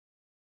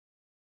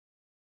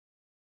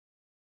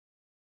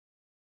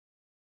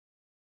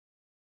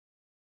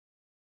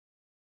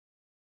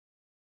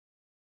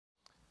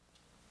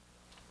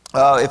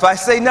If I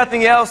say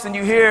nothing else and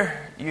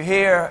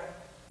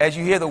as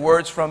you hear the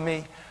words from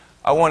me,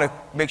 I want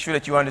to make sure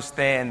that you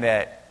understand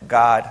that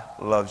God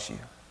loves you.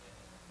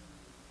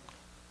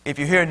 If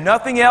you hear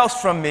nothing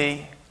else from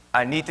me,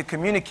 I need to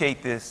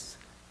communicate this,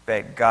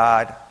 that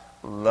God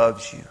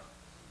loves you.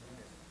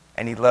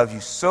 And he loved you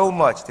so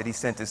much that he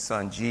sent his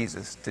son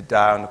Jesus to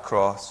die on the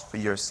cross for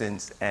your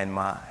sins and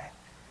mine.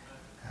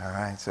 All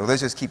right, so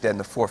let's just keep that in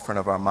the forefront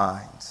of our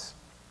minds.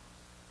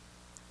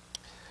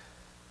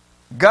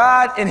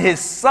 God, in his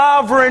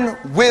sovereign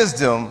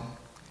wisdom,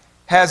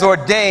 has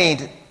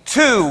ordained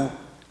 2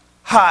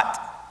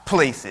 hot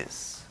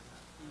places.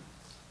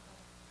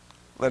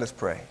 Let us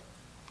pray.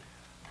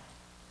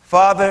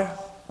 Father,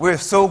 we're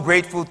so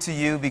grateful to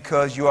you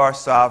because you are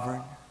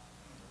sovereign.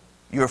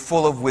 You're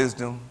full of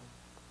wisdom.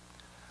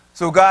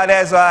 So God,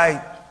 as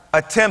I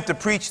attempt to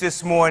preach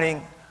this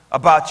morning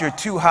about your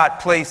 2 hot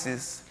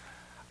places,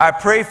 I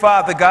pray,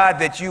 Father God,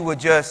 that you would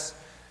just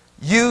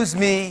use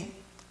me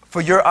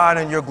for your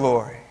honor and your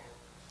glory.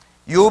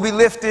 You will be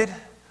lifted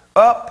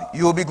up.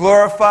 You will be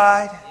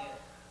glorified.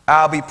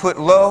 I'll be put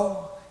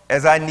low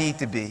as I need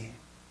to be.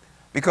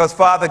 Because,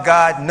 Father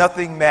God,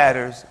 nothing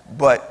matters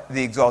but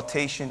the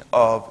exaltation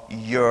of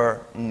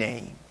your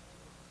name.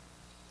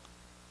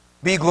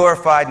 Be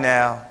glorified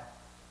now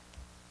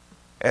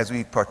as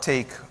we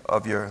partake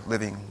of your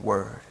living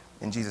word.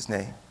 In Jesus'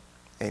 name,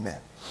 amen.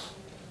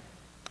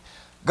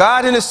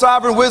 God in his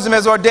sovereign wisdom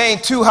has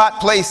ordained 2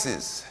 hot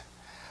places.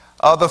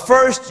 The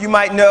first you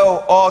might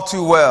know all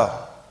too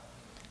well.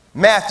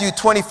 Matthew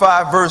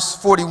 25 verse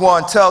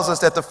 41 tells us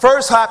that the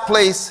first hot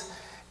place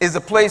is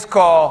a place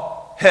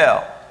called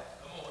hell.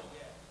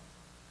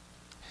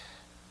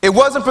 It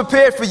wasn't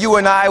prepared for you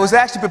and I. It was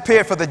actually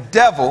prepared for the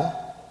devil,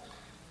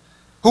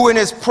 who in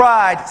his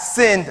pride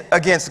sinned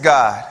against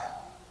God.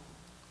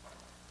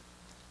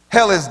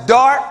 Hell is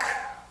dark.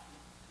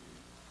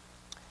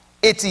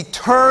 It's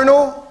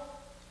eternal.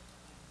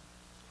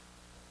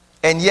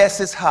 And yes,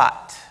 it's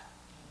hot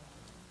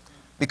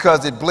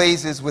because it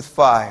blazes with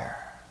fire.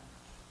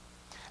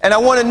 And I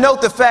want to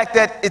note the fact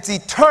that it's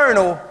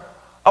eternal.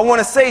 I want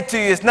to say to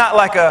you, it's not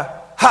like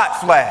a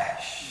hot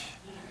flash.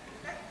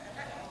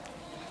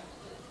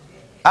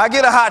 I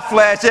get a hot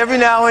flash every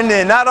now and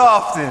then, not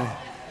often,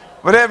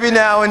 but every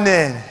now and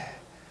then.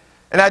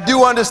 And I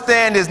do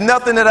understand there's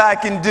nothing that I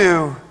can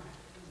do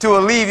to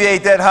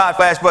alleviate that hot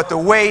flash but to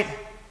wait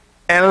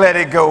and let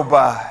it go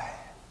by.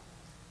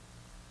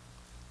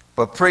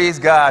 But praise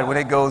God, when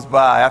it goes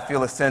by, I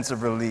feel a sense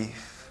of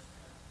relief.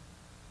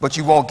 But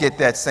you won't get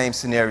that same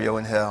scenario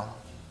in hell.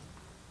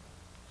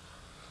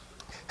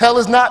 Hell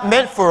is not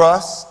meant for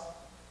us,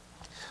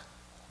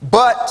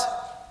 but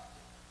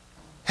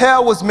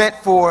hell was meant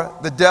for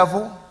the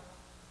devil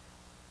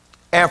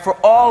and for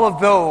all of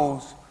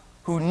those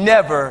who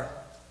never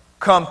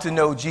come to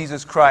know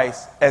Jesus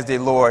Christ as their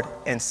Lord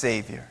and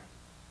Savior.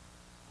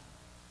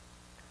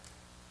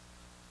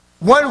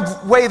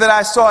 One way that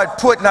I saw it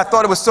put, and I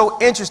thought it was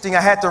so interesting,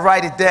 I had to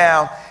write it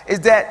down, is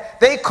that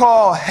they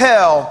call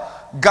hell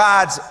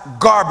God's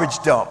garbage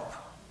dump.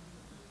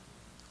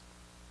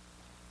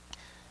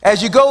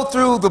 As you go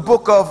through the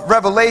book of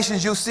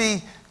Revelations, you'll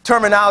see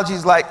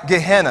terminologies like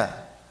Gehenna,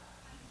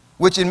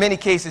 which in many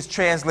cases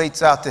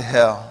translates out to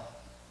hell.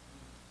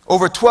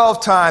 Over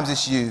 12 times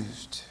it's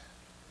used.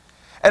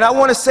 And I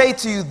want to say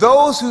to you,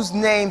 those whose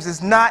names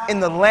is not in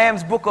the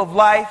Lamb's book of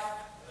life,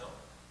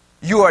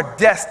 you are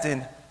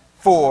destined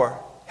for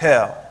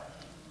hell.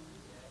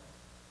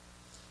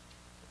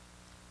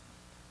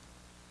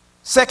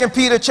 2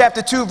 Peter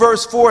chapter 2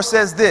 verse 4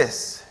 says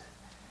this: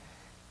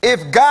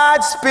 if God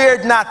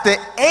spared not the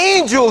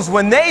angels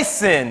when they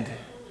sinned,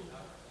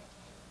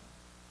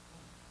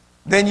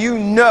 then you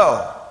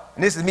know,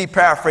 and this is me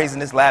paraphrasing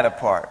this latter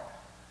part,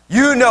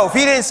 you know if he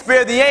didn't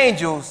spare the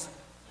angels,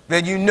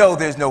 then you know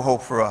there's no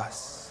hope for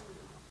us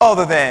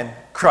other than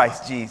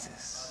Christ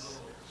Jesus.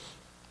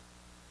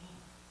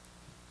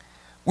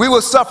 We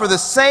will suffer the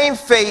same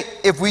fate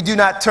if we do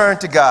not turn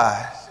to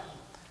God.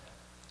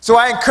 So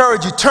I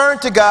encourage you, turn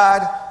to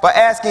God by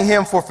asking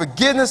him for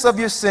forgiveness of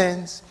your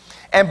sins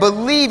and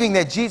believing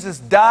that Jesus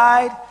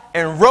died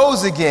and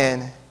rose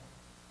again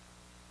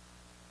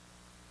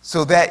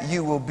so that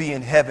you will be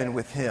in heaven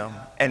with him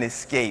and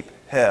escape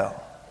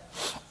hell.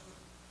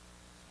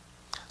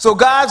 So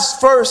God's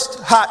first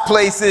hot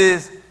place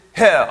is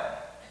hell.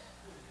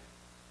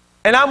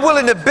 And I'm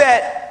willing to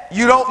bet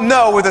you don't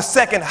know where the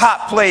second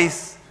hot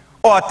place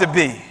ought to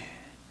be.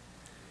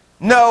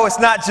 No, it's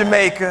not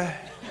Jamaica.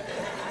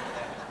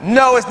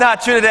 No, it's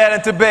not Trinidad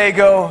and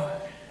Tobago.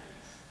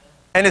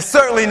 And it's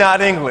certainly not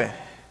England.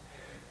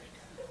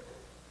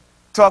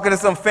 Talking to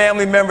some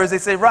family members, they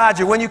say,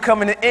 Roger, when you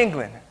coming to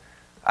England?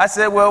 I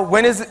said, well,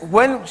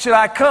 when should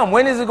I come?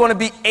 When is it going to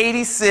be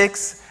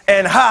 86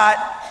 and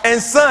hot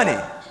and sunny?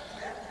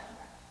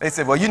 They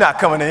said, well, you're not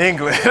coming to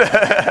England.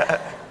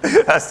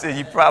 I said,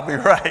 you're probably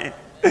right.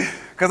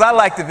 Because I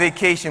like the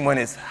vacation when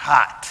it's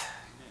hot.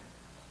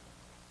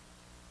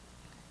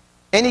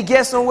 Any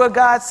guess on where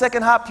God's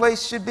second hot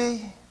place should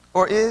be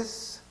or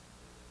is?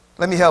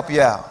 Let me help you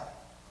out.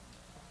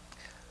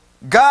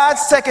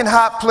 God's second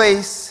hot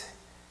place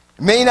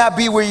may not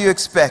be where you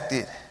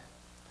expected,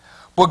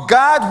 but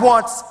God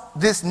wants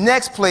this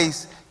next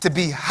place to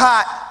be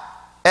hot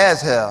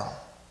as hell.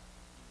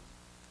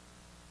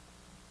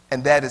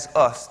 And that is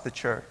us, the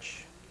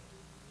church.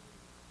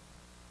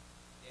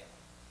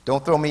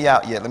 Don't throw me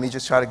out yet. Let me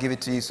just try to give it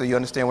to you so you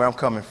understand where I'm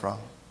coming from.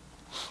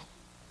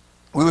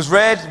 We was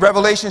read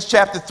Revelations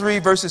chapter 3,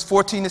 verses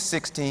 14 to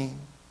 16.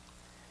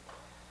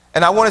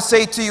 And I want to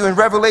say to you in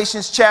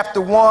Revelations chapter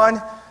 1,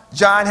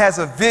 John has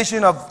a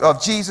vision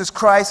of Jesus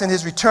Christ and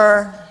his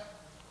return.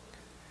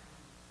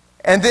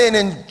 And then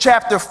in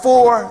chapter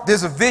 4,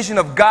 there's a vision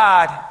of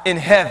God in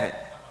heaven.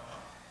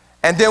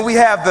 And then we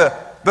have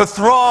the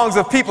throngs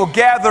of people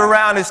gathered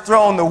around his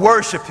throne to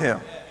worship him.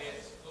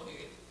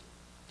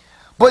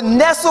 But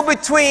nestled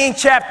between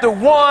chapter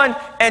 1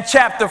 and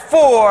chapter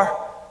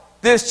 4,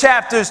 there's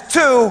chapters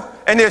 2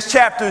 and there's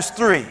chapters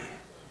 3.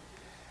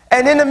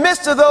 And in the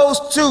midst of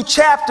those two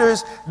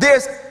chapters,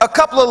 there's a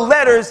couple of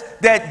letters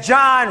that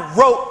John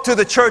wrote to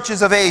the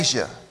churches of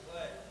Asia.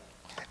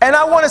 And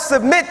I want to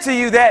submit to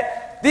you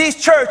that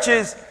these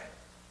churches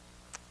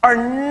are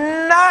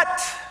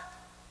not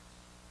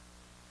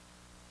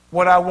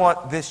what I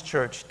want this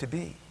church to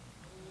be.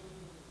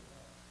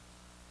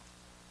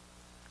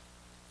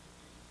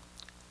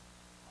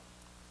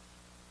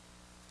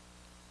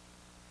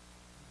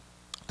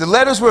 The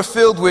letters were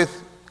filled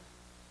with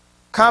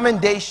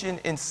commendation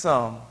in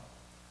some,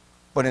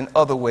 but in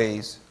other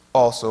ways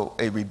also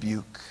a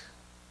rebuke.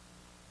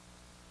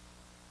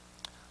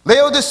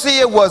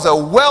 Laodicea was a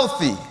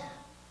wealthy,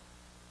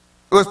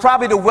 it was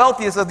probably the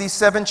wealthiest of these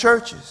 7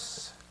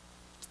 churches,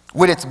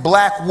 with its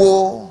black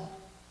wool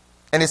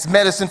and its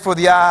medicine for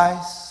the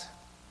eyes.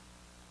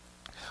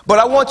 But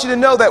I want you to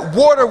know that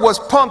water was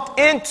pumped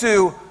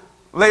into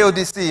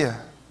Laodicea.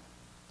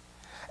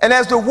 And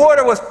as the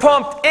water was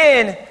pumped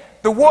in,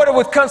 the water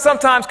would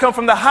sometimes come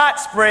from the hot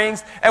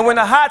springs, and when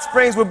the hot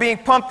springs were being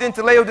pumped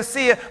into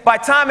Laodicea, by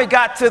the time it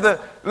got to the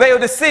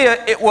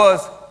Laodicea, it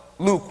was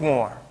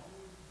lukewarm.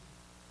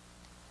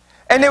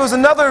 And there was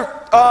another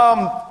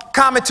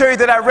commentary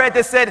that I read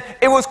that said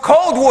it was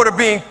cold water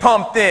being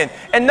pumped in.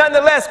 And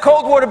nonetheless,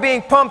 cold water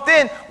being pumped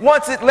in,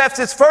 once it left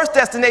its first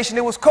destination,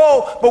 it was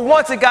cold, but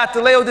once it got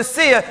to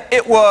Laodicea,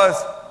 it was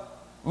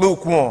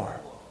lukewarm.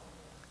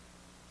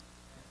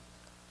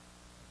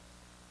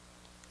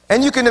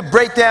 And you can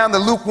break down the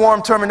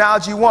lukewarm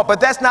terminology you want, but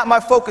that's not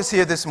my focus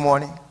here this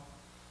morning.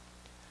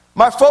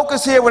 My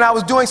focus here when I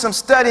was doing some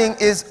studying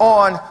is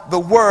on the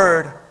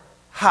word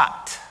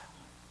hot.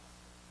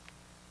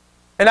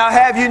 And I'll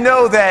have you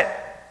know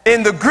that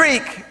in the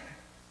Greek,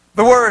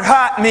 the word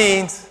hot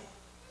means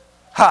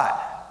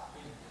hot.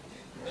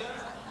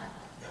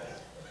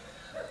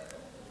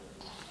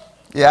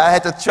 Yeah, I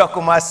had to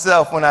chuckle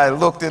myself when I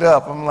looked it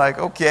up. I'm like,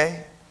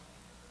 okay.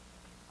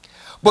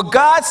 But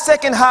God's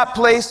second hot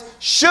place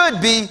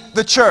should be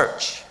the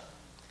church.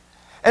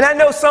 And I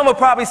know some will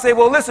probably say,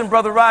 well, listen,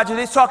 Brother Roger,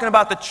 he's talking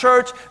about the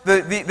church,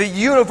 the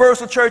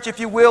universal church, if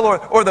you will,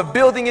 or the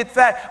building in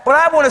fact. But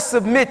I want to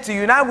submit to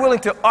you, and I'm willing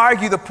to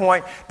argue the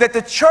point, that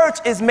the church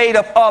is made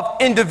up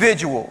of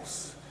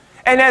individuals.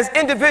 And as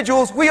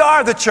individuals, we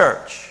are the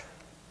church.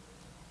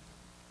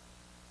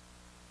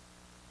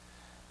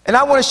 And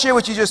I want to share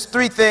with you just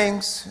 3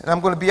 things, and I'm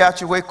going to be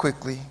out your way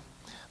quickly.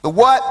 The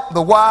what,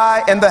 the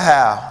why, and the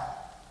how.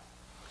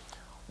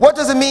 What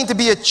does it mean to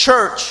be a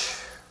church?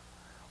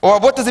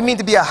 Or what does it mean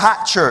to be a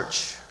hot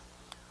church?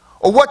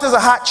 Or what does a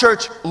hot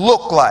church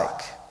look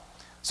like?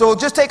 So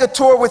just take a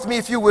tour with me,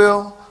 if you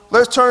will.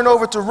 Let's turn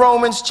over to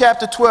Romans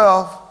chapter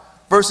 12,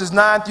 verses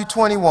 9 through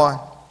 21.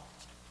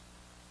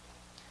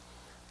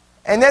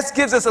 And this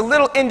gives us a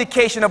little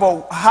indication of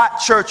what a hot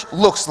church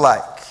looks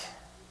like.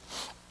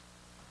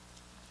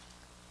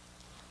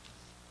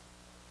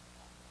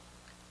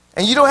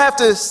 And you don't have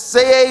to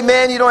say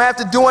amen. You don't have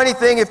to do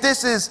anything. If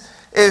this is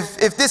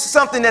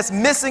something that's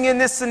missing in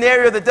this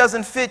scenario that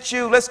doesn't fit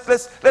you,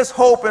 let's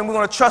hope, and we're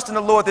going to trust in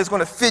the Lord that's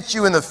going to fit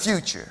you in the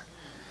future.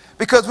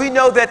 Because we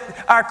know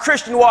that our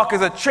Christian walk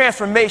is a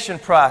transformation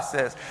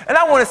process. And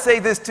I want to say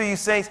this to you,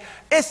 saints.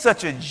 It's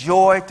such a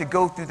joy to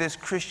go through this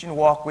Christian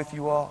walk with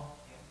you all.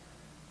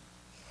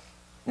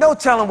 No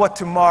telling what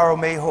tomorrow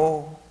may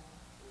hold.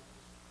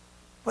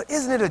 But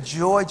isn't it a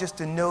joy just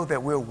to know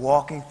that we're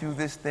walking through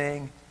this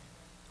thing?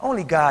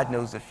 Only God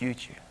knows the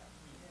future.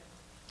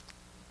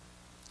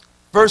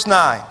 Verse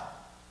 9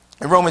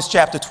 in Romans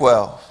chapter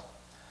 12.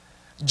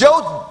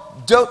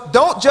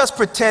 Don't just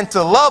pretend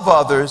to love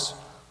others,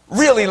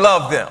 really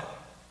love them.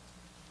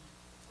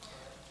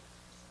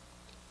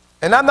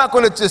 And I'm not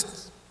going to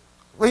just,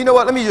 well, you know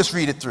what? Let me just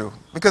read it through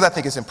because I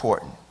think it's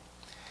important.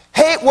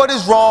 Hate what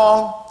is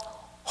wrong,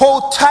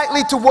 hold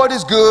tightly to what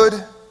is good,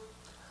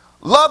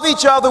 love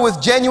each other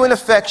with genuine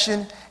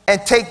affection,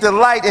 and take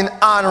delight in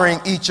honoring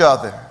each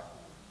other.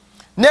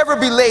 Never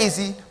be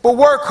lazy, but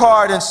work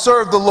hard and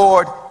serve the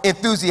Lord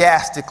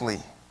enthusiastically.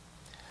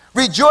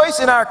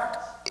 Rejoice in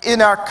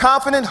our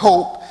confident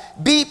hope,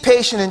 be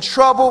patient in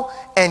trouble,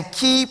 and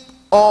keep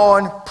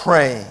on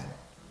praying.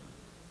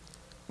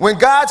 When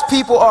God's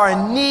people are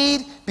in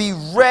need, be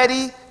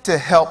ready to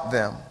help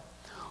them.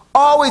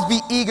 Always be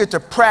eager to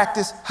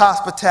practice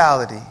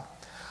hospitality.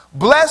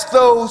 Bless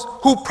those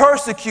who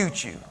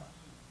persecute you.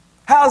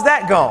 How's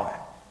that going?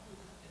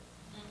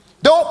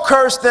 Don't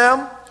curse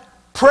them.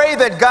 Pray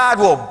that God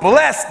will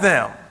bless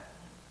them.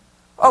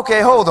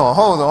 Okay, hold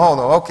on.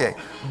 Okay.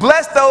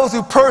 Bless those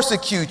who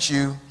persecute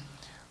you.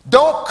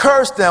 Don't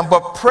curse them,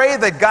 but pray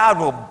that God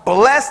will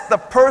bless the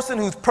person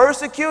who's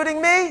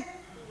persecuting me.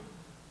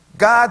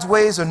 God's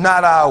ways are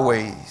not our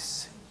ways.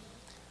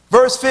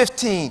 Verse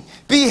 15,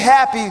 be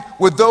happy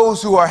with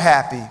those who are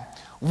happy.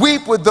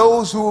 Weep with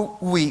those who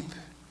weep.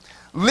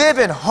 Live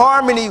in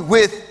harmony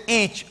with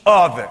each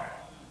other.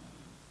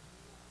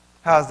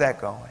 How's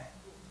that going?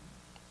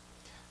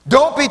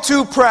 Don't be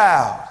too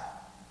proud.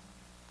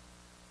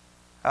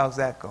 How's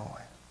that going?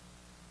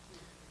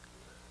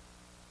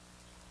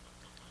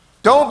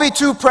 Don't be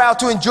too proud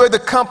to enjoy the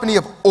company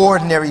of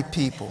ordinary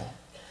people.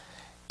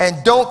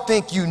 And don't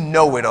think you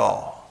know it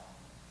all.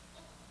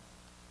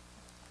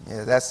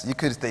 Yeah, you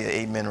could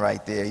say amen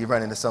right there. You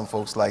run into some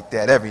folks like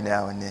that every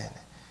now and then.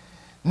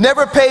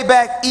 Never pay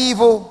back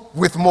evil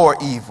with more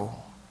evil.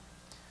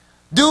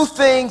 Do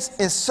things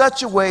in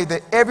such a way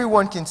that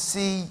everyone can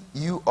see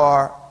you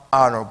are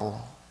honorable.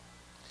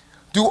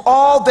 Do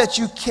all that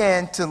you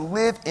can to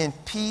live in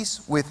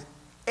peace with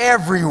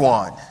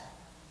everyone.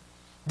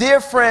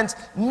 Dear friends,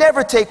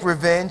 never take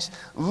revenge.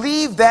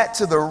 Leave that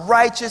to the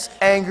righteous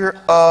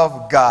anger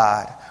of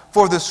God.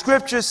 For the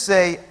scriptures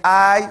say,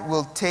 I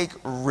will take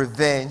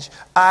revenge.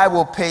 I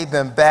will pay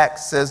them back,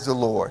 says the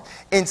Lord.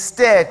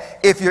 Instead,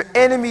 if your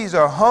enemies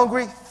are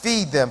hungry,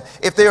 feed them.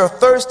 If they are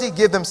thirsty,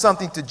 give them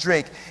something to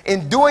drink.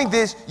 In doing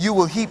this, you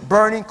will heap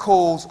burning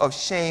coals of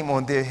shame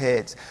on their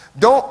heads.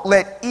 Don't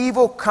let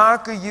evil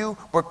conquer you,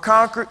 but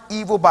conquer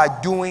evil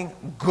by doing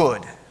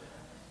good.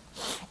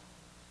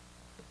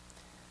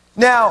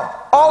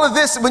 Now, all of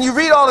this, when you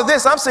read all of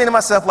this, I'm saying to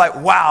myself like,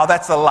 wow,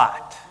 that's a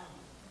lot.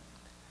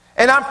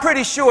 And I'm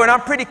pretty sure and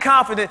I'm pretty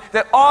confident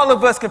that all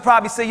of us can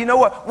probably say, you know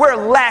what, we're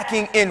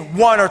lacking in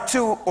 1 or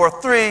 2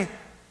 or 3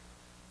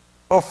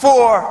 or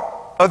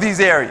 4 of these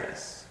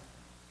areas.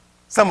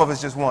 Some of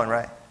us just 1,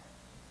 right?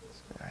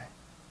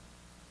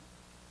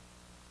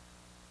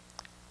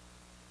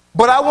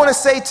 But I want to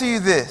say to you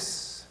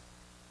this.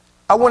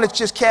 I want to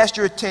just cast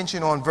your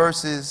attention on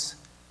verses.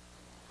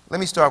 Let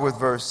me start with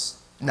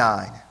verse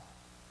 9.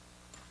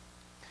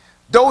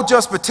 Don't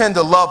just pretend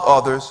to love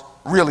others,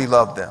 really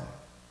love them.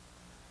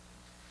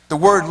 The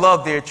word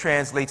love there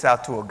translates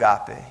out to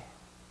agape.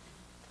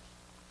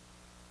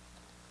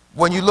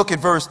 When you look at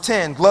verse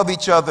 10, love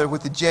each other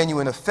with a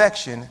genuine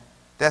affection,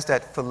 that's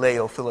that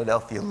phileo,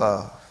 Philadelphia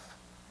love.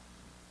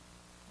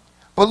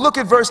 But look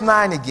at verse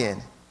 9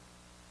 again.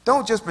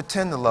 Don't just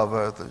pretend to love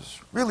others,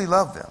 really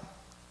love them.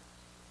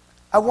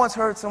 I once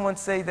heard someone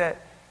say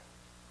that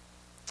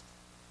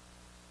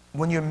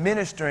when you're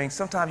ministering,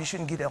 sometimes you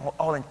shouldn't get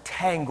all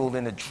entangled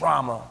in the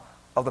drama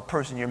of the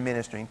person you're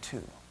ministering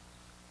to.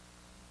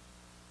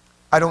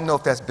 I don't know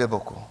if that's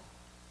biblical.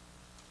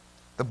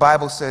 The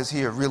Bible says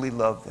here, really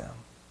love them.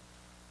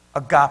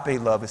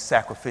 Agape love is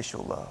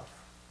sacrificial love.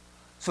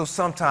 So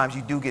sometimes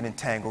you do get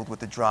entangled with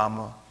the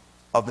drama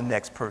of the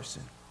next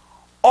person.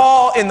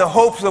 All in the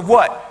hopes of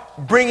what?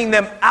 Bringing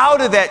them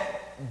out of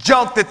that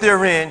junk that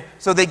they're in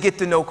so they get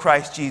to know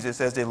Christ Jesus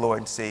as their Lord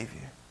and Savior.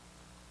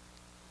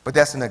 But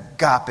that's an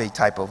agape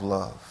type of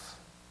love.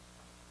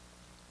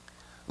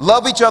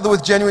 Love each other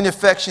with genuine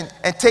affection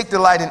and take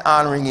delight in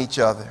honoring each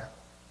other.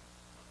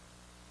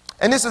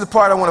 And this is the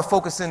part I want to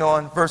focus in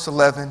on, verse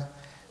 11.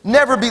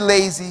 Never be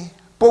lazy,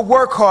 but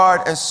work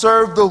hard and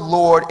serve the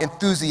Lord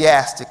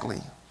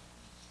enthusiastically.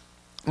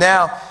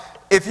 Now,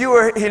 if you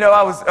were,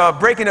 I was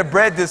breaking the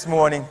bread this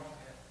morning.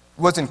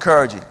 Was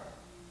encouraging.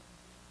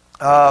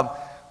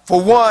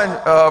 For one,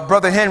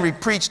 Brother Henry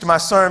preached my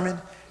sermon.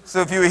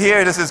 So if you were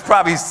here, this is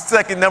probably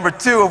number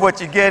 2 of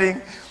what you're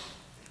getting.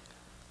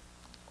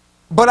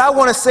 But I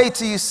want to say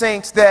to you,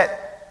 saints, that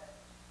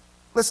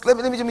let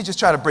me just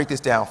try to break this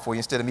down for you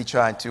instead of me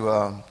trying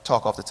to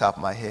talk off the top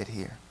of my head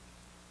here.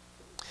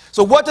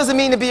 So what does it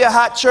mean to be a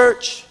hot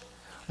church?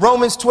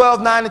 Romans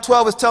 12, 9 and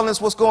 12 is telling us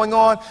what's going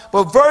on.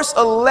 But verse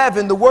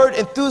 11, the word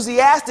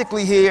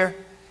enthusiastically here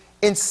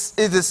is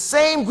the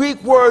same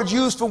Greek word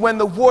used for when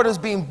the water is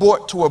being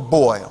brought to a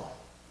boil.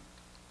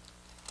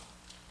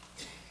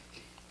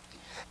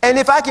 And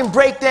if I can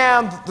break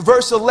down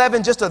verse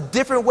 11 just a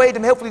different way to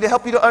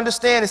help you to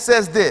understand, it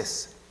says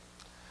this.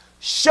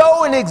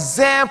 Show an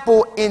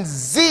example in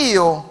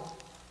zeal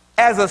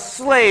as a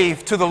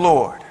slave to the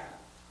Lord.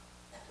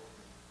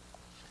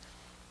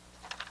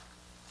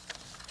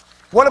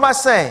 What am I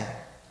saying?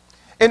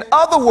 In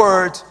other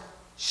words,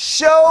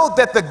 show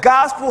that the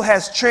gospel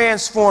has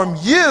transformed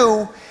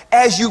you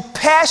as you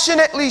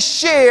passionately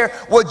share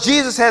what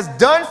Jesus has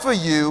done for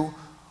you,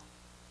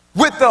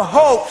 with the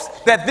hopes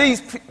that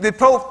the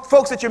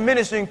folks that you're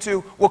ministering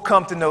to will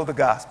come to know the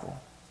gospel,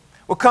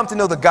 will come to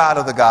know the God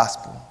of the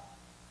gospel.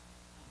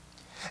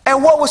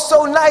 And what was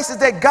so nice is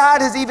that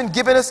God has even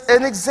given us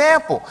an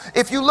example.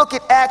 If you look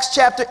at Acts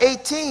chapter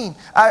 18,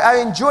 I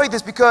enjoy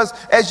this because,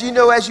 as you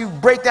know, as you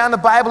break down the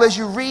Bible, as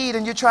you read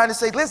and you're trying to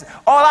say, listen,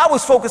 all I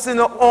was focusing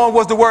on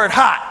was the word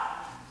hot.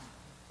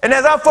 And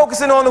as I'm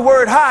focusing on the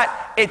word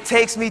hot, it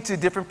takes me to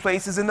different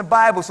places in the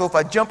Bible. So if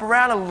I jump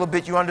around a little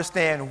bit, you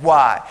understand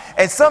why.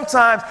 And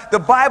sometimes the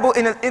Bible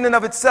in and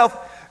of itself,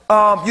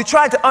 you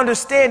try to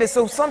understand it.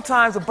 So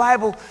sometimes the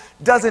Bible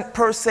doesn't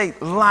per se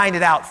line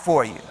it out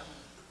for you.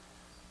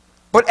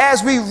 But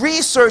as we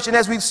research and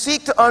as we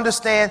seek to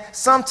understand,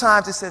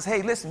 sometimes it says,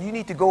 hey, listen, you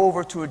need to go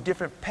over to a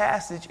different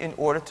passage in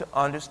order to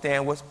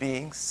understand what's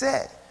being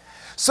said.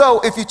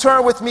 So if you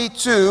turn with me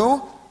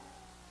to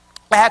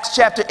Acts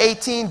chapter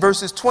 18,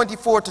 verses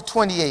 24 to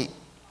 28.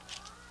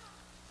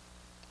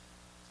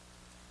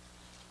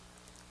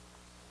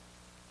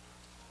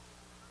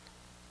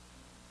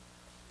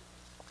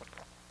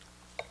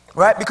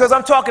 Right? Because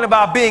I'm talking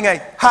about being a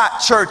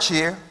hot church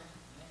here.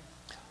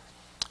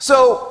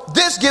 So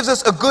this gives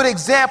us a good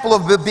example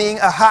of it being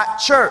a hot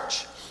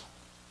church.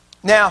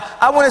 Now,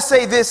 I want to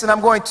say this, and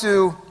I'm going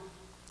to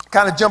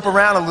kind of jump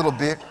around a little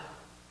bit.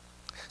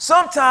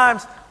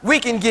 Sometimes we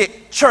can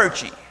get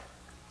churchy.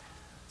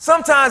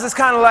 Sometimes it's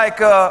kind of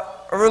like a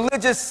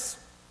religious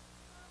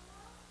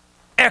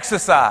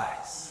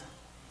exercise.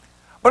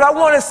 But I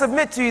want to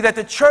submit to you that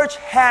the church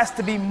has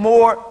to be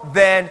more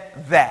than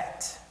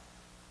that.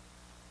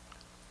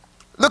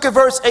 Look at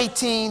verse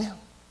 18.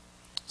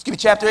 Excuse me,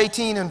 chapter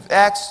 18 in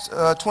Acts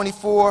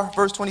 24,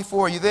 verse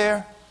 24. Are you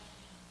there?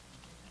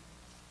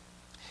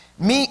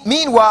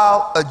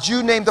 Meanwhile, a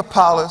Jew named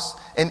Apollos,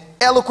 an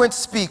eloquent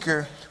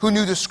speaker who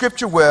knew the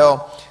scripture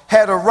well,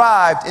 had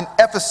arrived in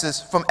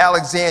Ephesus from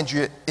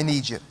Alexandria in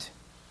Egypt.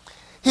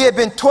 He had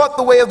been taught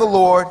the way of the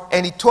Lord,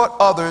 and he taught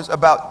others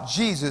about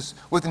Jesus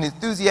with an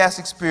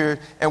enthusiastic spirit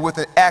and with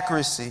an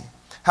accuracy.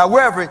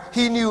 However,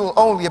 he knew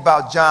only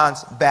about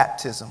John's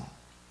baptism.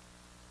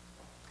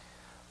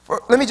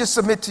 Let me just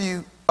submit to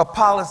you,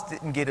 Apollos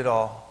didn't get it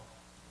all.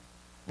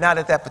 Not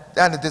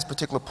at this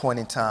particular point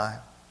in time.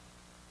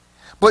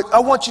 But I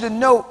want you to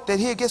note that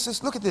here, guess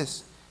this, look at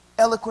this.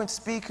 Eloquent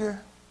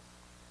speaker.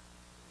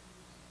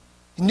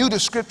 He knew the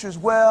scriptures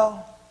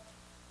well.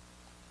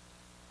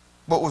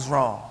 What was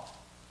wrong?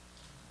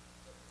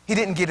 He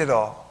didn't get it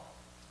all.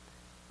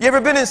 You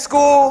ever been in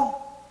school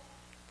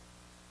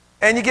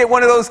and you get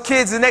one of those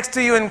kids next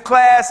to you in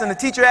class and the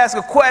teacher asks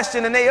a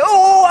question and they,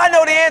 oh, I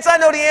know the answer,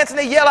 and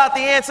they yell out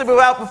the answer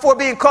before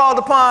being called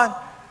upon?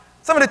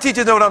 Some of the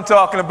teachers know what I'm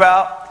talking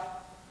about.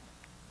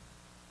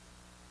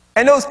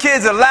 And those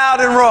kids are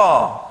loud and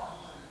wrong.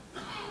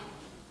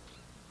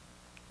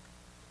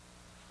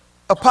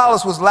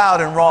 Apollos was loud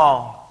and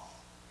wrong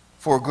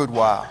for a good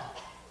while.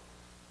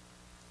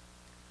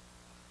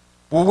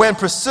 Well, when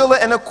Priscilla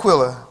and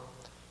Aquila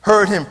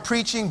heard him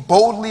preaching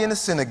boldly in the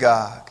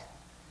synagogue,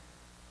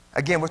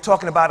 again, we're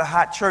talking about a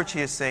hot church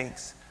here,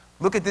 saints.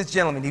 Look at this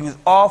gentleman. He was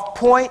off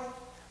point,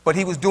 but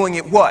he was doing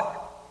it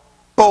what?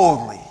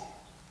 Boldly.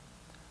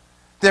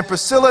 Then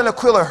Priscilla and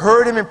Aquila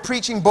heard him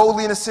preaching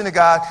boldly in the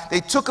synagogue.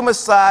 They took him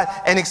aside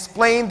and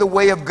explained the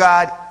way of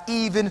God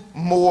even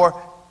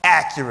more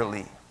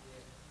accurately.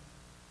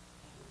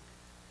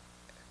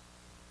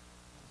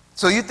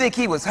 So you think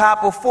he was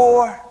hot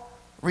before?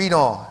 Read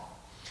on.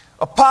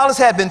 Apollos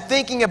had been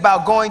thinking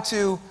about going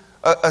to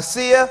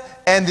Achaia,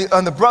 and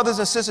the brothers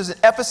and sisters in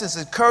Ephesus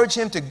encouraged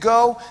him to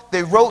go.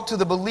 They wrote to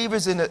the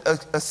believers in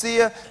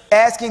Achaia,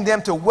 asking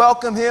them to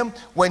welcome him.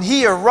 When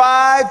he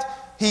arrived,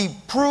 he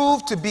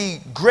proved to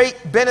be great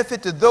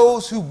benefit to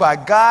those who by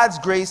God's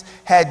grace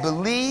had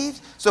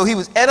believed. So he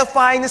was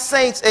edifying the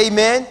saints,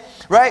 amen,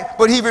 right?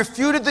 But he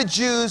refuted the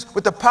Jews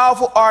with the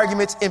powerful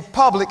arguments in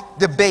public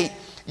debate,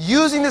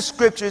 using the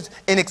scriptures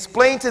and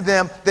explained to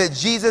them that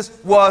Jesus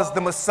was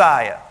the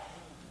Messiah.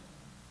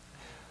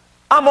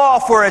 I'm all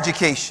for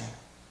education.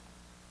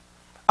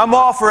 I'm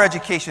all for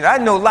education. I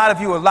know a lot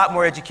of you are a lot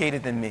more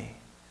educated than me.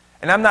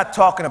 And I'm not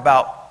talking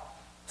about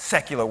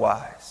secular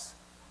wise.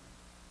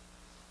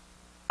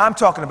 I'm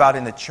talking about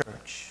in the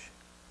church.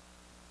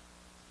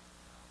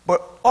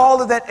 But all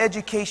of that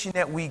education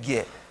that we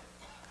get,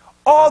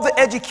 all the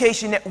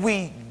education that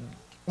we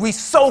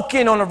soak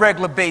in on a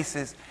regular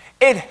basis,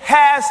 it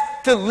has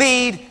to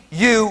lead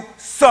you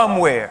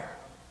somewhere.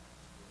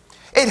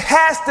 It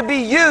has to be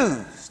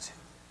used.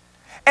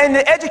 And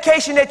the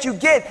education that you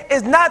get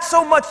is not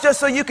so much just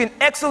so you can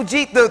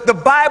exegete the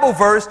Bible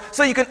verse,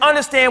 so you can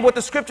understand what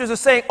the scriptures are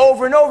saying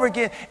over and over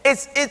again.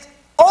 It's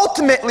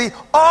ultimately,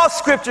 all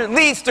scripture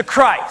leads to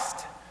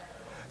Christ.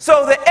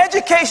 So the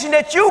education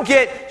that you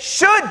get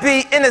should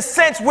be in a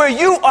sense where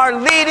you are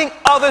leading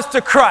others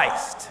to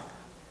Christ.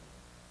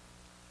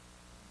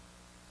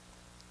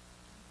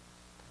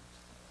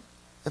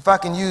 If I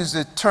can use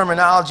the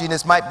terminology, and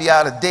this might be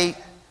out of date,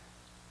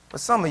 but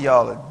some of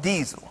y'all are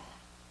diesel.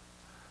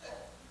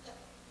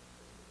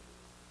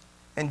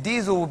 And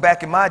diesel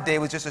back in my day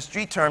was just a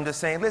street term just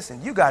saying,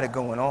 listen, you got it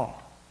going on.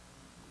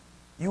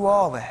 You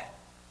all that.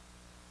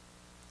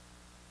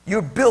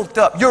 You're built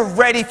up. You're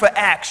ready for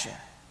action.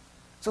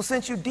 So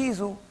since you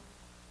diesel,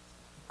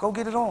 Go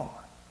get it on.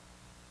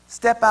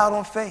 Step out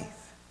on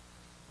faith.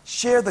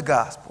 Share the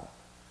gospel.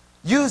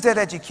 Use that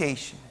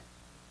education.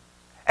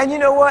 And you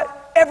know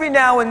what? Every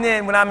now and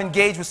then when I'm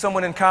engaged with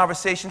someone in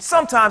conversation,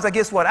 sometimes I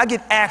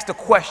get asked a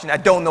question I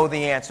don't know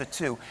the answer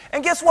to.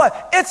 And guess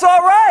what? It's all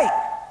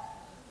right.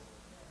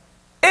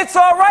 It's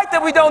all right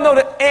that we don't know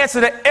the answer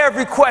to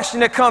every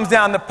question that comes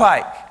down the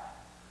pike.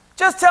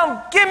 Just tell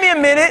them, give me a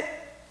minute,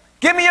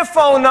 give me your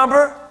phone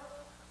number,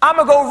 I'm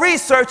going to go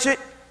research it,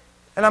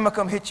 and I'm going to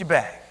come hit you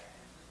back.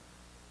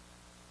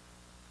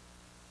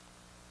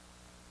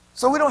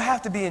 So we don't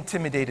have to be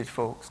intimidated,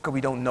 folks, because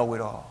we don't know it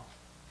all.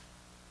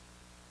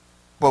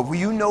 But when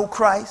you know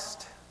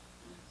Christ,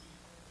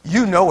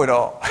 you know it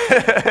all.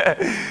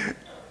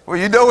 Well,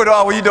 you know it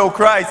all when you know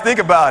Christ. Think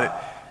about it.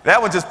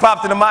 That one just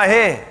popped into my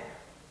head.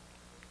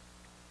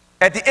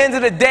 At the end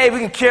of the day, we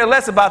can care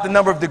less about the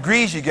number of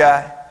degrees you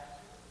got.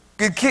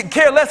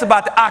 Care less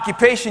about the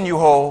occupation you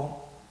hold.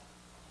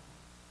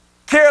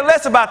 Care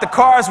less about the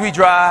cars we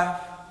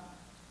drive.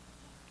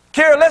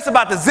 Care less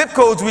about the zip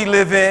codes we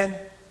live in.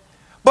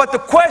 But the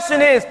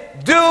question is,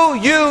 do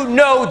you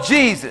know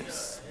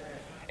Jesus?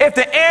 If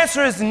the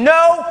answer is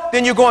no,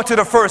 then you're going to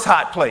the first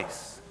hot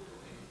place.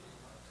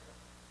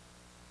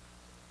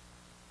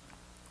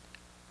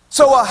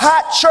 So a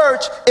hot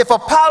church, if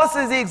Apollos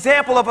is the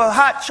example of a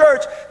hot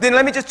church, then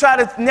let me just try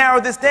to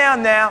narrow this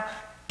down now.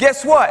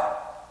 Guess what?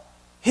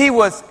 He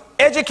was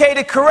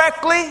educated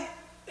correctly.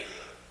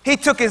 He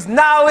took his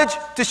knowledge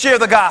to share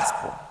the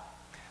gospel.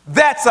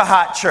 That's a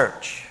hot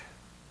church.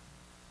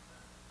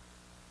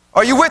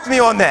 Are you with me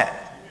on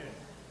that?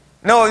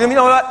 No,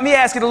 let me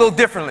ask it a little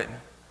differently.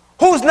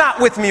 Who's not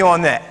with me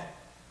on that?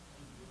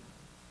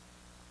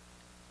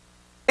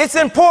 It's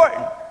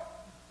important.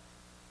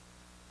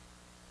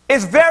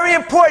 It's very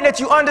important that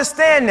you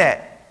understand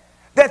that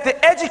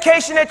the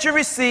education that you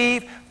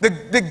receive,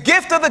 the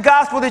gift of the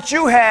gospel that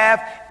you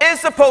have is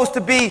supposed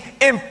to be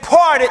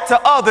imparted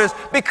to others,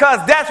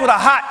 because that's what a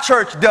hot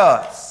church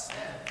does.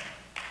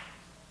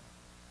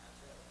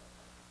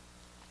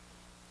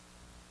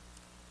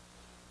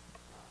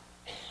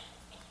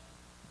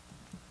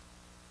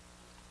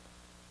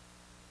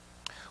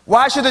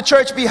 Why should the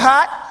church be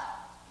hot?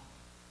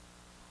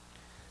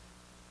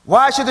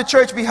 Why should the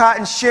church be hot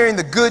in sharing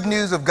the good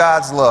news of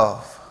God's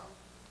love?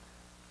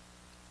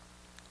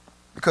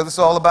 Because it's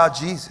all about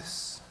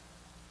Jesus.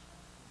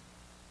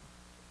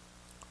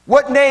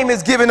 What name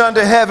is given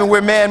under heaven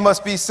where man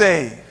must be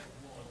saved?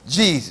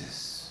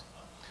 Jesus.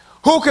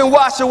 Who can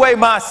wash away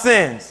my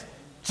sins?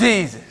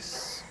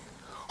 Jesus.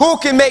 Who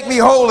can make me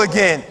whole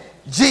again?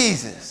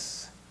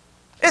 Jesus.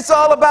 It's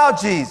all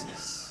about Jesus.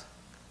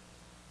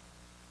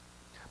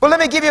 But let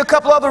me give you a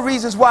couple other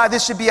reasons why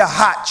this should be a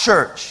hot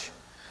church.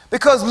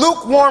 Because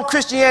lukewarm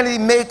Christianity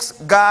makes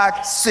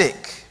God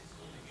sick.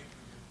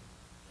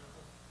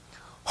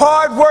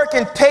 Hard work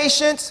and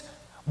patience,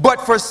 but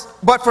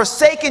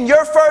forsaking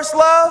your first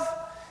love.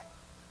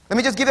 Let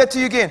me just give that to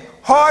you again.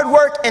 Hard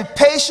work and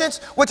patience,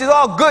 which is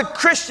all good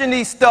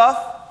Christian-y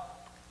stuff.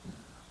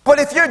 But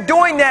if you're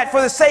doing that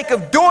for the sake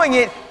of doing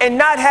it and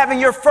not having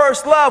your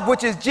first love,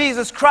 which is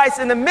Jesus Christ,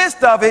 in the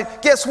midst of it,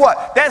 guess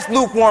what? That's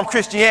lukewarm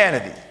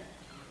Christianity.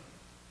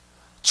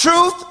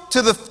 Truth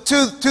to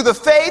the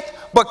faith,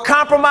 but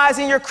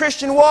compromising your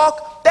Christian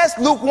walk, that's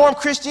lukewarm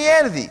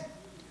Christianity.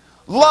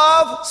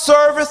 Love,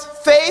 service,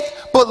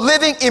 faith, but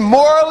living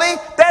immorally,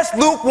 that's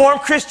lukewarm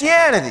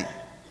Christianity.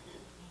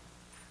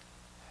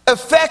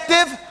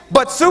 Effective,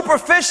 but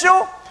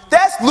superficial,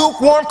 that's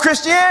lukewarm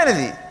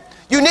Christianity.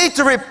 You need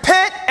to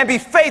repent and be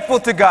faithful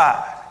to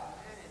God.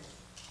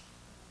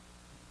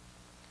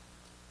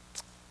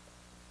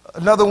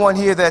 Another one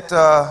here that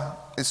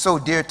is so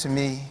dear to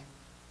me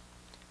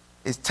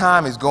is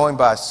time is going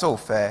by so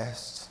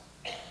fast.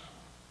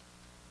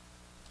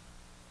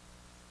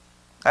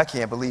 I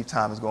can't believe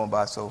time is going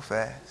by so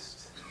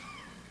fast.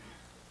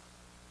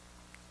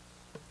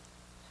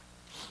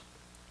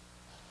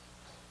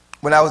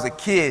 When I was a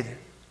kid,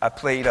 I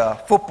played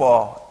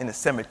football in the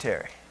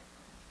cemetery.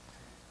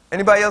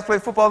 Anybody else play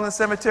football in the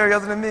cemetery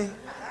other than me?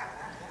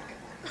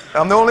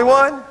 I'm the only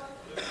one?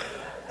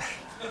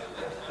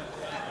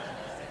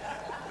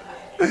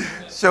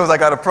 Shows I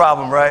got a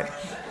problem, right?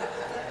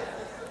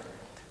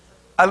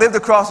 I lived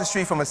across the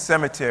street from a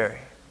cemetery,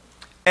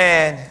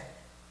 and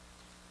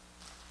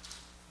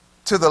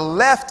to the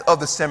left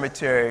of the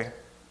cemetery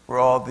were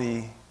all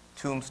the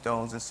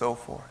tombstones and so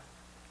forth.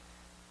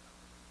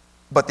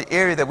 But the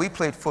area that we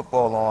played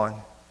football on,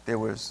 there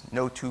was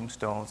no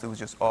tombstones. It was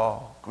just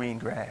all green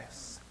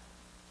grass.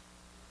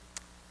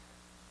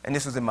 And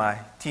this was in my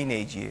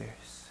teenage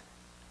years.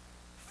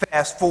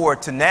 Fast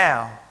forward to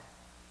now,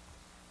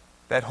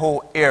 that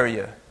whole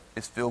area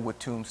is filled with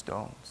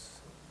tombstones.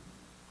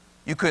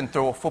 You couldn't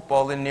throw a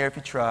football in there if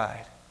you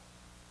tried.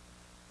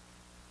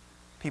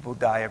 People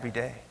die every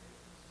day.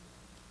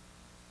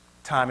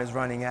 Time is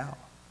running out.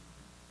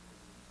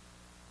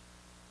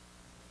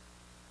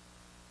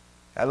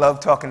 I love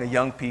talking to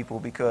young people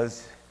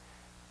because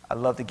I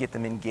love to get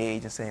them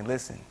engaged and saying,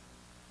 listen,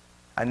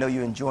 I know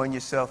you're enjoying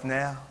yourself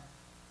now,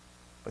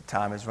 but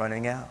time is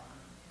running out.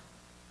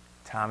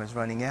 Time is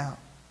running out.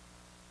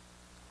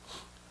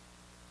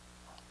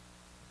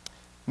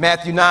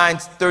 Matthew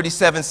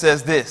 9:37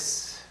 says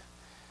this: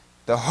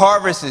 the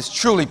harvest is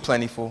truly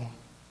plentiful,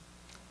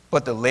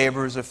 but the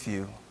laborers are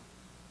few.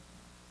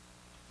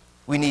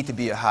 We need to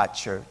be a hot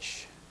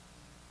church.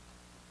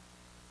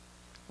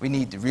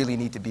 We really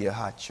need to be a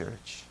hot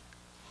church.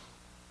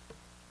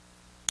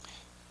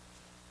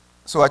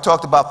 So I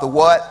talked about the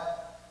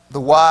what, the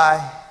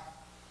why.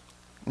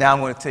 Now I'm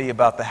going to tell you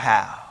about the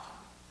how.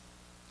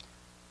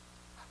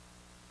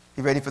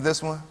 You ready for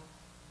this one?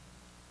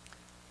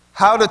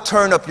 How to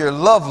turn up your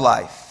love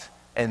life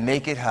and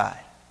make it hot.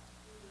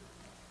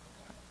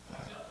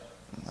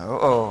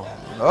 Some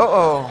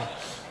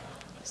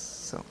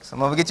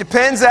of you get your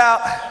pens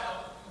out.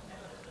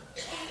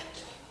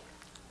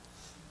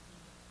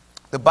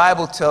 The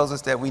Bible tells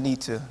us that we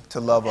need to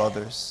love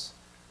others.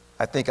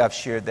 I think I've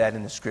shared that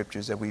in the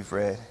scriptures that we've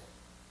read.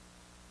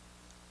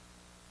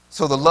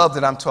 So the love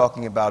that I'm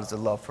talking about is the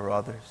love for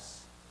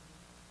others.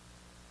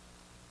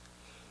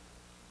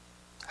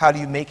 How do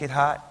you make it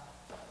hot?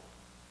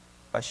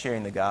 By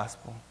sharing the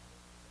gospel.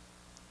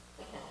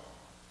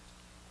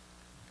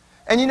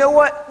 And you know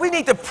what? We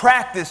need to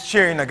practice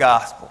sharing the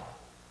gospel.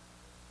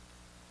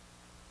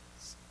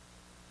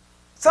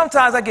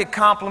 Sometimes I get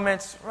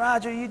compliments.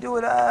 Roger, you do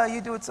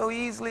it so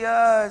easily.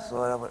 So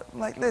whatever. I'm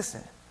like,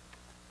 listen,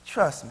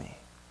 trust me.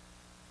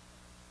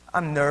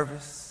 I'm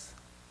nervous.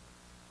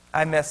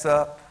 I mess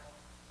up.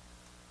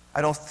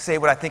 I don't say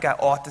what I think I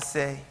ought to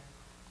say.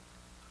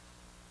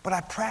 But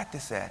I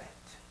practice at it.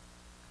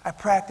 I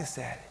practice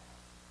at it.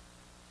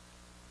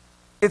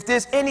 If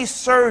there's any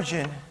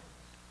surgeon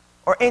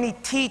or any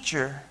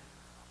teacher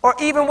or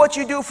even what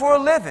you do for a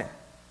living,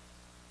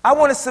 I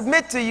want to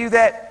submit to you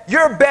that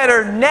you're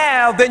better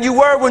now than you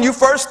were when you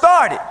first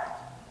started.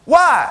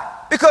 Why?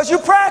 Because you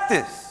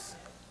practice.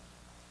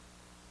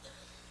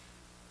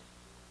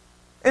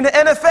 In the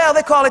NFL,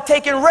 they call it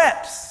taking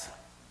reps.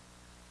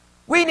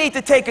 We need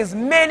to take as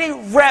many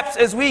reps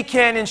as we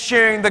can in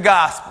sharing the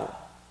gospel.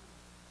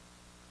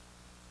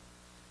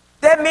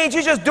 That means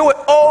you just do it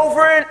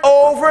over and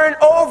over and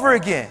over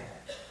again.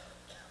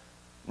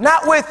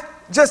 Not with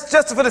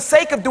just for the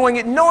sake of doing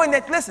it, knowing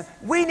that, listen,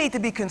 we need to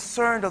be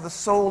concerned of the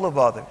soul of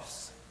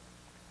others.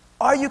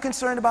 Are you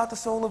concerned about the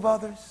soul of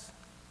others?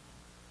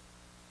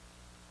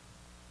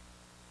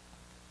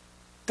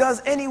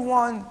 Does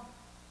anyone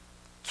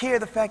care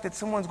the fact that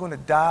someone's going to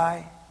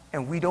die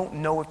and we don't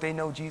know if they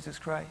know Jesus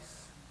Christ?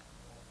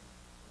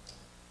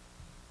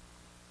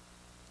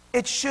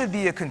 It should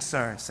be a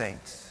concern,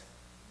 saints.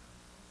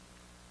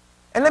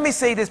 And let me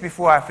say this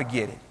before I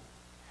forget it.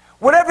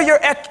 Whatever your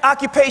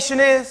occupation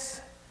is,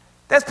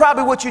 that's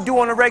probably what you do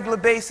on a regular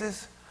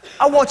basis.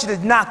 I want you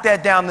to knock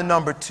that down to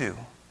number 2.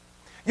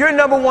 Your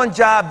number 1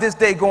 job this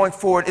day going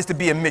forward is to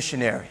be a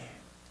missionary.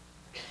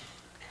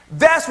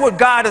 That's what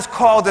God has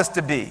called us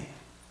to be.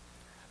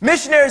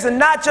 Missionaries are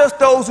not just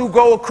those who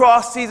go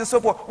across seas and so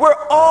forth.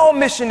 We're all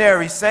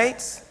missionaries,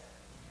 saints.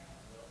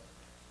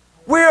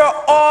 We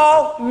are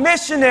all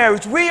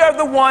missionaries. We are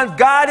the ones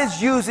God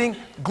is using.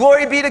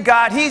 Glory be to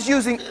God. He's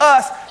using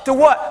us to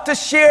what? To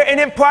share and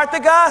impart the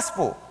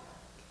gospel.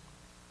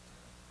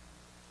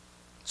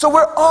 So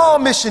we're all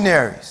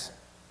missionaries.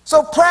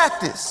 So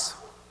practice.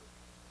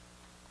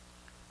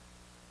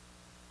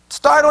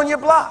 Start on your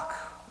block,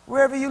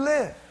 wherever you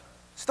live.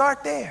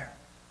 Start there.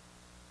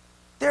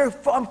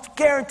 I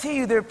guarantee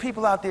you there are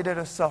people out there that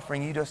are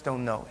suffering. You just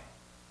don't know it.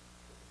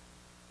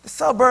 The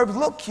suburbs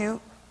look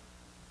cute,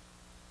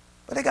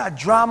 but they got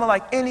drama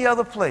like any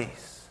other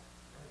place.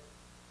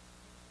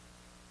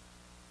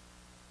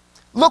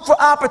 Look for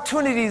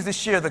opportunities to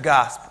share the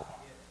gospel.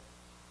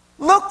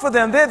 Look for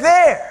them. They're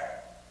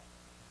there.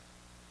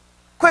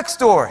 Quick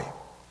story.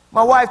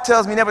 My wife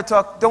tells me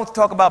don't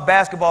talk about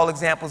basketball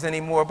examples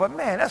anymore, but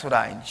man, that's what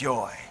I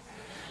enjoy.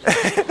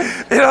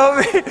 You know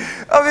what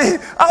I mean?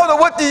 I don't know,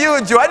 what do you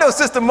enjoy? I know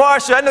Sister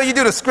Marsha, I know you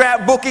do the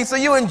scrapbooking, so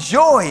you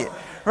enjoy it,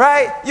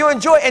 right? You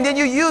enjoy it, and then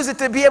you use it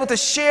to be able to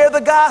share the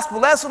gospel.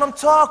 That's what I'm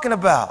talking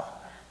about.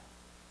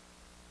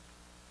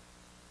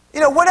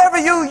 You know, whatever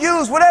you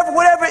use,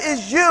 whatever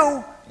is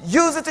you,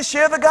 use it to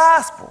share the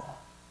gospel.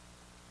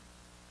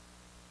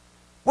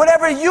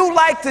 Whatever you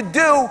like to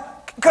do,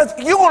 because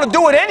you're going to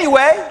do it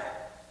anyway,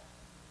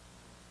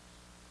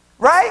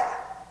 right?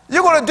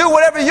 You're going to do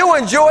whatever you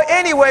enjoy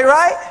anyway,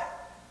 right?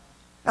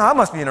 Now, I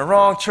must be in the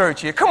wrong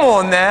church here. Come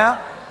on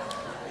now.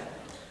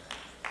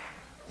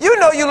 You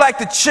know you like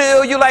to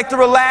chill, you like to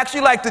relax,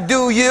 you like to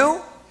do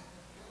you.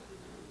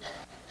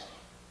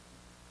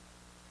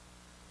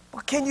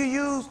 But can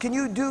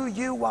you do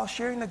you while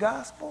sharing the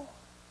gospel?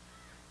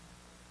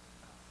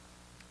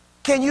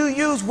 Can you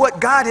use what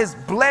God has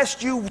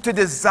blessed you to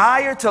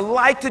desire, to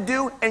like to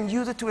do, and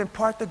use it to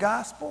impart the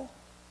gospel?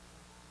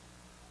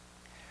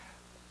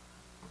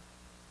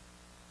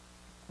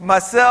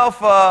 Myself,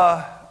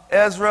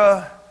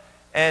 Ezra,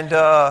 and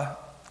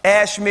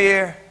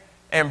Ashmere,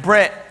 and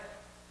Brent,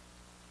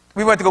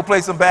 we went to go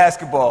play some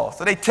basketball.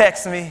 So they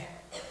text me,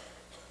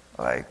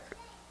 like,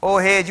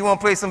 "Old head, you want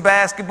to play some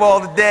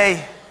basketball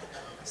today?"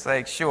 It's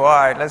like, "Sure, all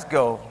right, let's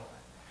go."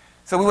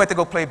 So we went to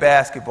go play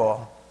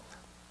basketball.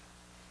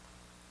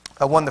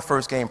 I won the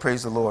first game,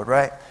 praise the Lord,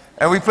 right?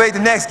 And we played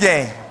the next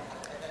game.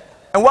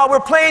 And while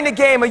we're playing the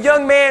game, a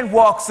young man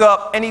walks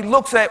up and he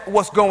looks at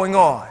what's going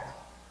on.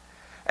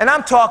 And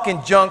I'm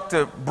talking junk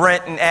to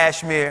Brent and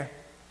Ashmere,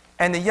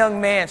 and the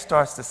young man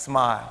starts to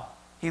smile.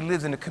 He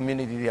lives in the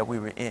community that we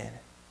were in.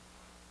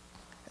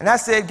 And I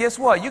said, guess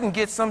what? You can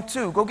get some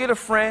too. Go get a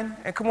friend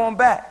and come on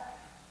back.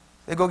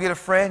 They go get a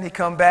friend, he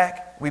come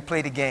back, we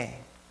play the game.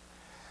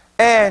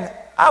 And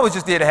I was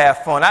just there to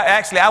have fun.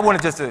 I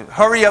wanted just to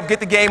hurry up, get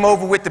the game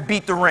over with, to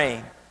beat the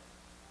rain.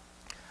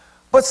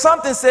 But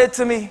something said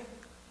to me,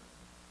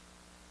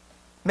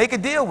 make a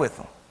deal with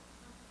them.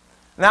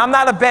 Now, I'm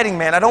not a betting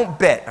man. I don't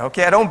bet,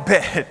 okay? I don't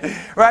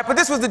bet, right? But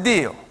this was the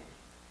deal.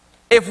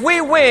 If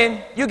we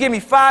win, you give me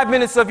 5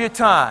 minutes of your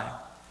time.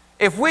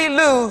 If we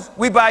lose,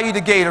 we buy you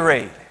the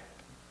Gatorade.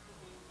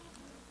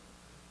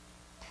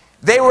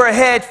 They were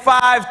ahead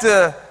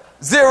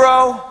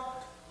 5-0.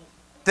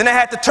 Then I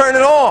had to turn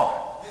it on.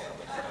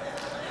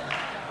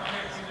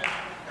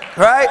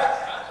 Right?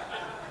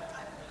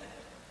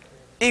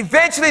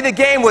 Eventually, the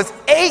game was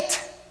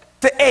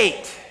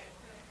 8-8.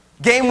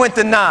 Game went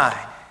to 9.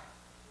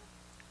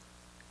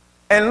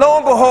 And lo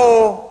and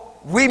behold,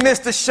 we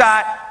missed a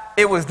shot.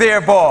 It was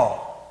their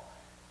ball.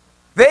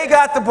 They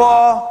got the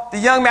ball. The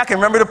young man, I can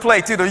remember the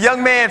play too. The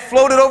young man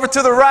floated over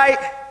to the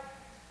right.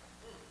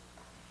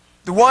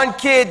 The one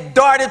kid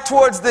darted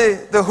towards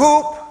the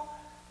hoop.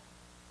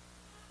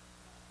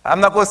 I'm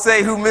not going to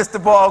say who missed the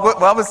ball.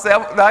 Well, I'm going to say,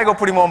 I ain't going to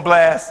put him on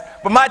blast.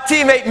 But my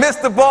teammate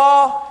missed the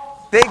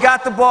ball. They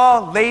got the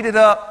ball, laid it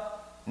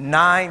up,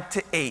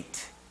 9-8.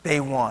 They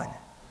won.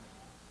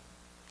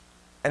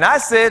 And I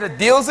said, a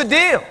deal's a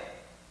deal.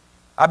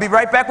 I'll be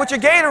right back with your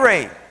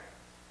Gatorade.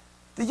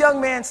 The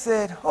young man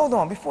said, hold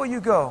on, before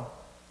you go,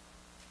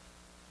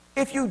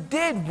 if you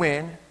did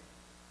win,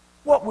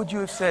 what would you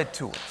have said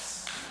to us?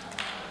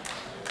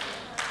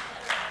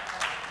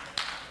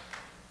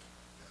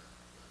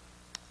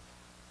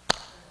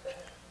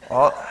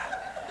 Oh,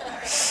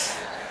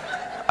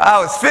 I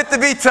was fit to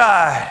be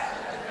tied.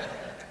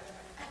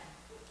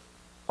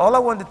 All I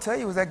wanted to tell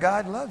you was that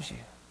God loves you.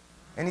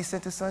 And he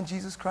sent his son,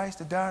 Jesus Christ,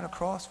 to die on a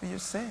cross for your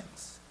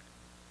sins.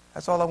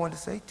 That's all I wanted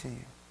to say to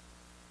you.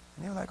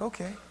 And they were like,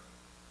 okay.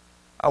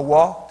 I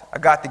walked. I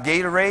got the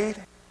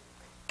Gatorade.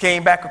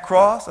 Came back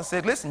across. I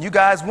said, listen, you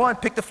guys won.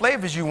 Pick the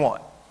flavors you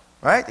want.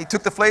 Right? They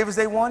took the flavors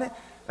they wanted.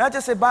 And I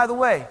just said, by the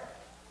way,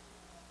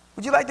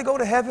 would you like to go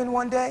to heaven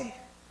one day?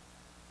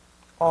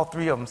 All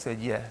three of them said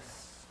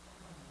yes.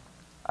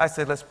 I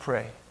said, let's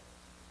pray.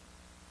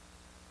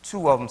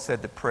 Two of them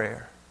said the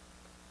prayer.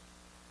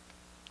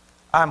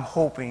 I'm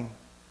hoping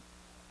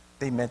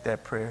they meant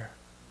that prayer,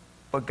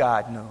 but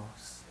God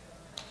knows.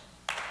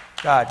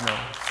 God knows.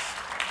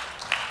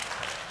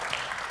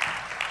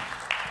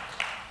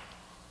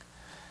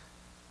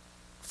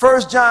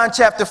 First John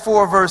chapter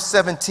 4, verse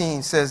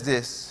 17 says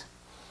this.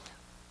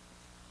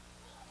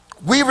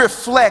 We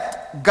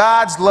reflect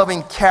God's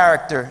loving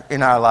character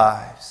in our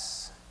lives.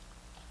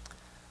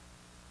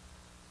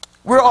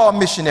 We're all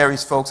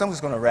missionaries, folks. I'm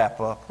just going to wrap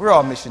up. We're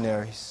all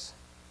missionaries.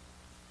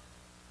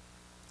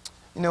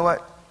 You know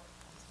what?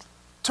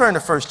 Turn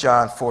to 1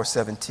 John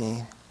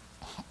 4:17.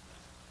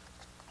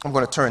 I'm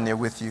going to turn there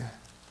with you.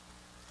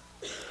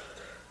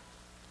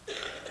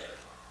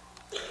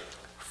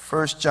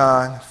 1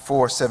 John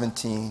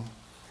 4:17.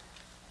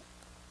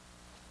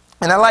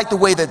 And I like the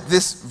way that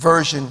this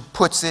version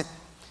puts it.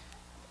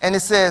 And it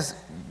says,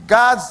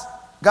 God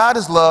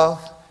is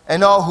love,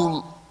 and all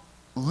who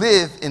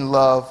live in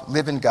love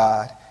live in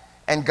God,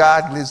 and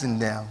God lives in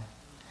them.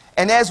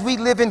 And as we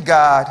live in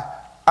God,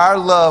 our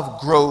love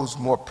grows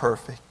more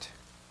perfect,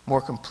 more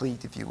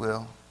complete, if you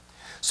will.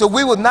 So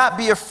we will not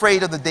be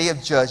afraid of the day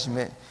of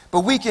judgment,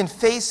 but we can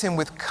face him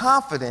with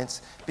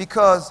confidence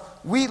because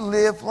we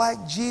live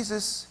like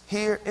Jesus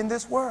here in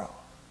this world.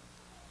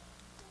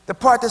 The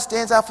part that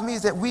stands out for me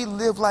is that we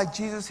live like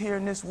Jesus here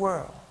in this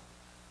world.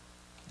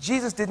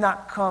 Jesus did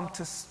not come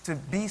to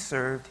be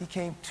served. He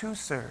came to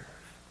serve.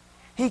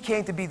 He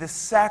came to be the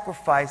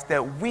sacrifice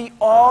that we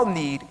all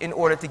need in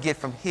order to get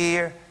from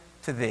here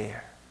to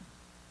there.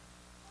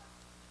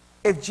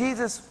 If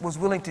Jesus was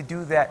willing to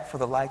do that for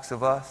the likes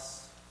of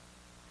us,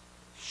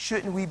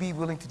 shouldn't we be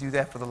willing to do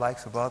that for the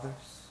likes of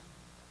others?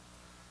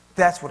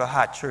 That's what a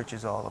hot church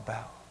is all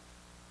about.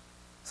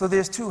 So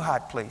there's two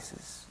hot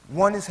places.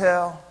 One is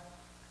hell,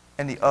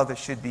 and the other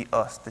should be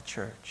us, the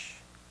church.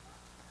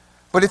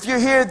 But if you're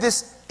here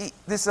this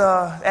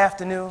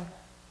afternoon,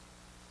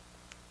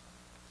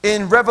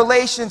 in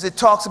Revelations, it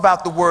talks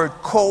about the word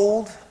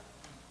cold.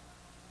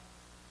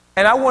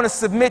 And I want to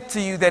submit to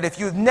you that if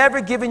you've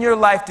never given your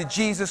life to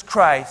Jesus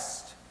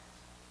Christ,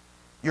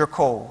 you're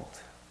cold.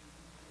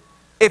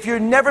 If you've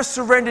never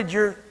surrendered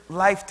your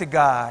life to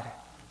God,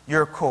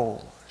 you're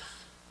cold.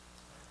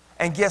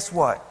 And guess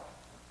what?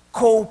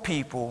 Cold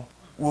people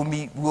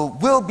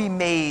will be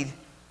made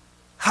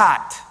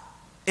hot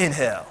in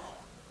hell.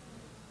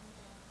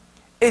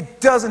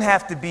 It doesn't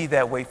have to be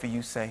that way for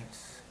you saints.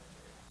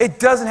 It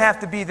doesn't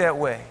have to be that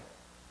way.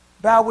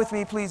 bow with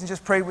me, please, and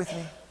just pray with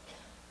me.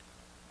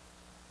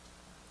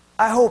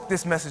 I hope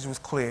this message was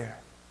clear.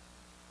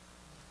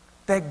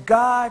 That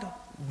God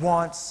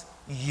wants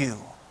you.